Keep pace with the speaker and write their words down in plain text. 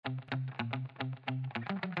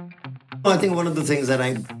I think one of the things that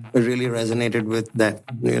I really resonated with that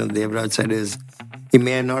Devraj said is he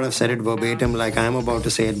may not have said it verbatim like I'm about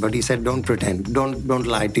to say it, but he said, "Don't pretend, don't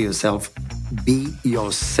lie to yourself. Be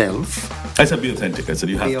yourself. I said be authentic. I said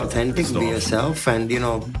you have Be to. authentic. There's no Be option. yourself,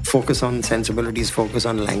 and focus on sensibilities. Focus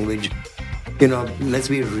on language. Let's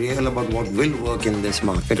be real about what will work in this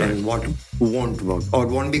market and what won't work or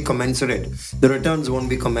won't be commensurate. The returns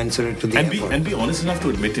won't be commensurate to the effort. And be honest enough to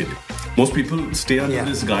admit it. Most people stay under Yeah.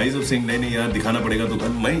 this guise of saying, नहीं नहीं यार दिखाना पड़ेगा तो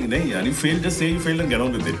नहीं नहीं यार, you failed, just say you failed and get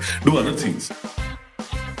on with it. Do other things.